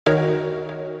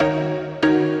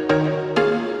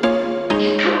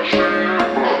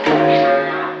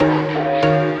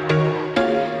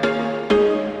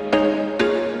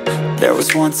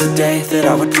just once a day that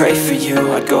I would pray for you.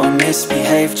 I'd go and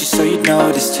misbehave just so you'd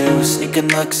notice too. Sneaking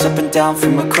looks up and down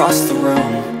from across the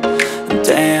room. And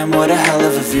damn, what a hell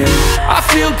of a view. I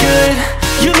feel good,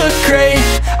 you look great,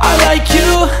 I like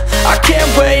you, I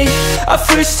can't wait. A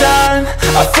first time,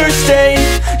 a first date.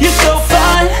 You're so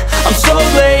fine, I'm so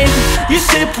late. You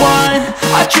sip wine,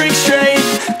 I drink straight.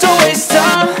 Don't waste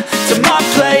time to my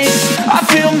place. I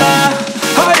feel my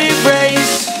heart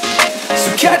erase. So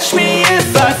catch me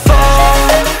if I fall.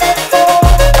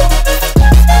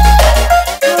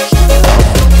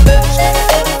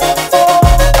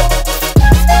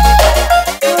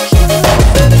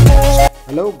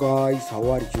 Hello guys, how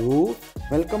are you?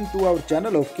 Welcome to our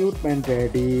channel of Cute Man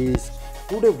Daddies.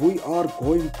 Today we are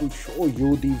going to show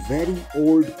you the very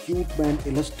old cute man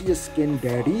illustrious skin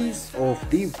daddies of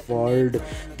the world.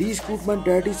 These cute man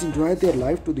daddies enjoy their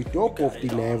life to the top of the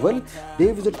level.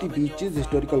 They visit the beaches,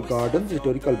 historical gardens,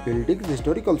 historical buildings,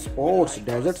 historical spots,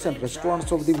 deserts and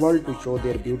restaurants of the world to show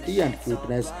their beauty and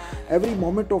cuteness. Every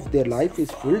moment of their life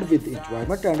is filled with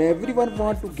enjoyment and everyone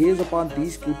wants to gaze upon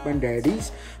these cute man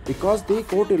daddies because they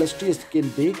got illustrious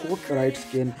skin, they got bright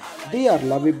skin, they are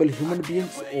lovable human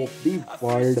beings of the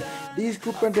world. These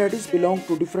cute man daddies belong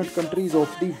to different countries of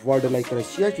the world like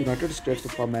Russia, United States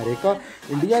of America,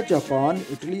 India, Japan,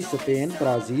 Italy, Spain,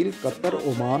 Brazil, Qatar,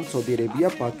 Oman, Saudi Arabia,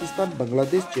 Pakistan,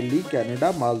 Bangladesh, Chile,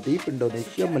 Canada, Maldives,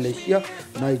 Indonesia, Malaysia,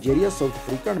 Nigeria, South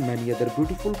Africa and many other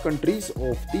beautiful countries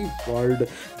of the world.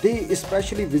 They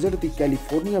especially visit the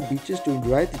California beaches to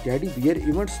enjoy the daddy bear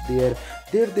events there.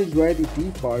 There they enjoy the tea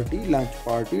party, lunch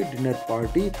party, dinner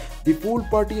party, the pool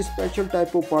party, a special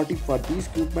type of party for these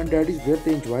cute man daddies where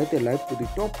they enjoy their life to the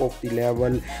top of the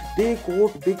level. They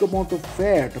got big amount of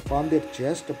fat upon their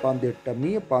chest, upon their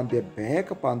tummy, upon their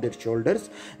back, upon their shoulders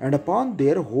and upon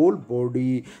their whole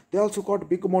body. They also got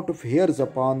big amount of hairs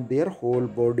upon their whole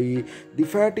body. The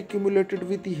fat accumulated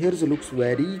with the hairs looks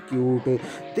very cute.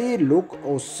 They look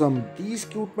awesome. These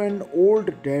cute man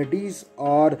old daddies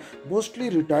are mostly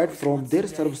retired from their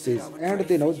services and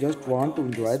they now just want to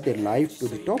enjoy their life to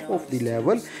the top of the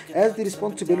level as the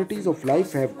responsibilities of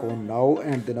life have gone now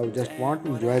and they now just want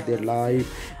to enjoy their life.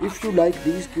 If you like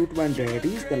these cute man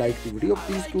daddies, then like the video of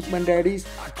these cute man daddies,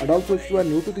 and also if you are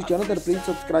new to the channel then please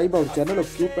subscribe our channel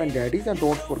of Cute Man Daddies and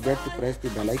don't forget to press the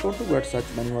bell icon to get such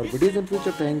many more videos in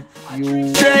future. Thank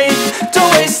you.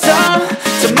 Don't waste time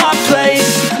to my place.